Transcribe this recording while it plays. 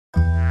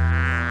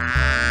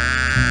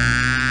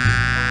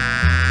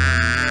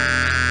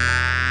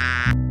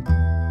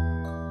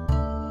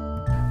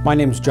My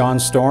name's John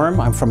Storm.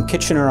 I'm from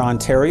Kitchener,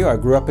 Ontario. I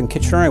grew up in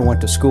Kitchener. I went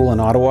to school in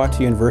Ottawa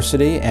to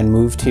university and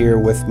moved here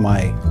with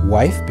my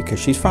wife because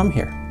she's from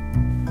here.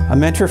 A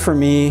mentor for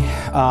me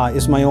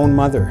is my own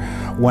mother.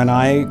 When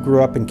I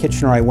grew up in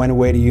Kitchener, I went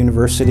away to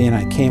university and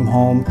I came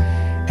home,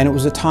 and it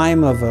was a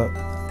time of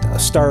a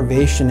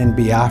starvation in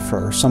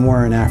Biafra or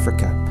somewhere in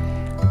Africa.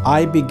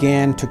 I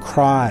began to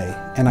cry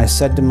and I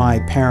said to my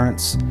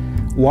parents,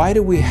 why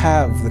do we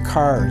have the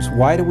cars?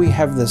 Why do we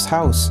have this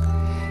house?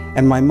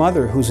 And my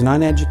mother, who's an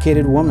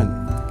uneducated woman,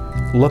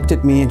 looked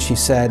at me and she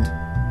said,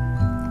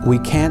 we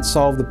can't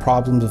solve the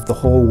problems of the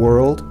whole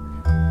world,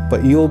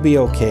 but you'll be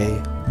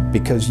okay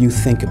because you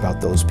think about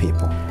those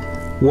people.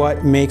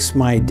 What makes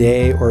my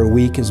day or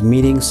week is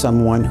meeting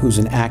someone who's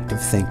an active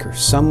thinker,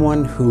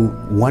 someone who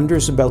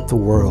wonders about the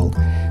world,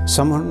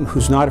 someone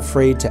who's not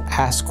afraid to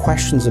ask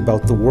questions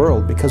about the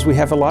world, because we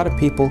have a lot of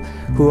people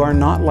who are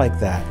not like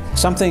that.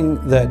 Something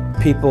that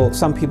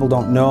some people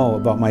don't know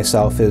about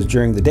myself is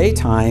during the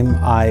daytime,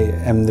 I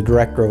am the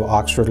director of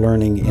Oxford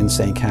Learning in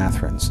St.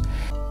 Catharines.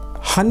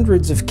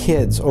 Hundreds of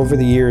kids over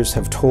the years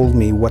have told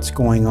me what's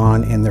going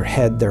on in their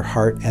head, their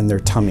heart, and their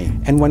tummy.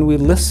 And when we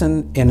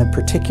listen in a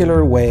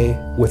particular way,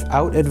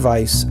 without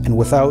advice and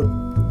without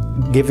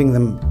giving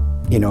them,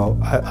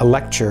 a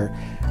lecture,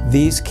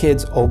 these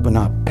kids open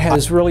up. It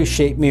has really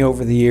shaped me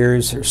over the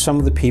years. Some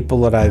of the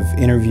people that I've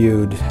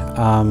interviewed,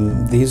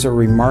 these are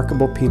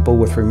remarkable people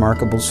with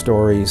remarkable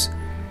stories.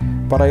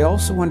 But I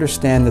also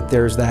understand that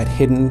there's that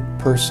hidden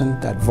person,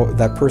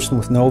 that person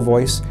with no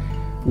voice.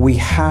 We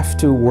have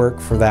to work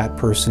for that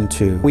person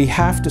too. We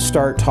have to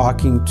start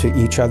talking to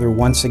each other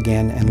once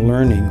again and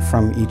learning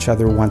from each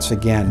other once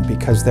again,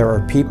 because there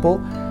are people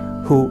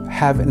who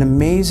have an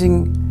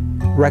amazing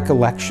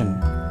recollection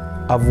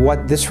of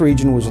what this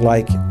region was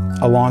like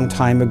a long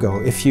time ago.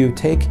 If you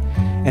take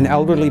an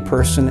elderly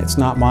person, it's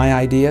not my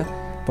idea,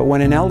 but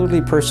when an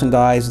elderly person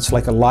dies, it's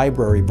like a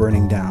library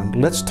burning down.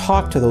 Let's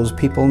talk to those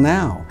people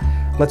now.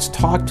 Let's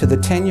talk to the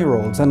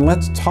 10-year-olds and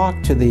let's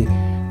talk to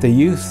the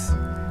youth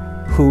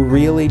who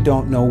really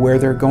don't know where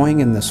they're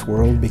going in this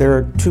world. There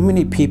are too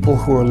many people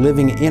who are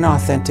living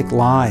inauthentic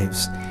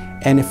lives,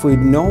 and if we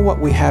know what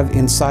we have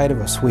inside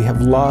of us, we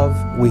have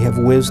love, we have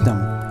wisdom,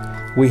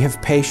 we have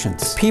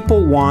patience. If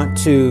people want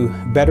to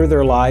better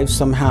their lives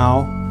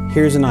somehow,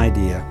 here's an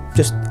idea,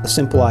 just a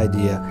simple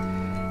idea.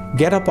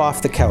 Get up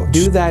off the couch.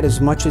 Do that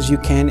as much as you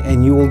can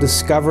and you will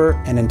discover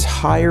an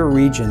entire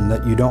region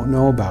that you don't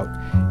know about.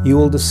 You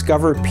will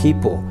discover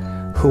people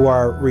who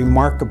are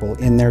remarkable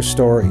in their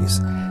stories.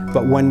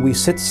 But when we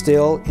sit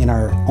still in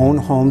our own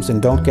homes and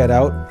don't get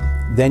out,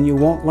 then you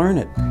won't learn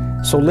it.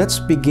 So let's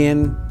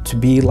begin to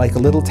be like a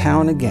little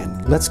town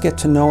again. Let's get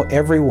to know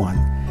everyone,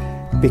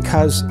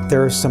 because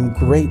there are some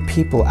great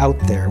people out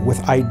there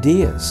with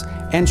ideas,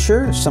 and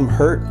sure, some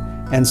hurt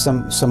and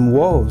some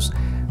woes.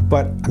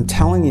 But I'm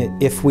telling you,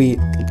 if we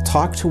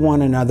talk to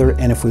one another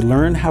and if we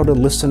learn how to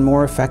listen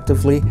more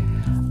effectively,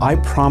 I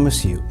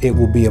promise you it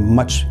will be a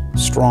much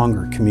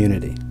stronger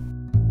community.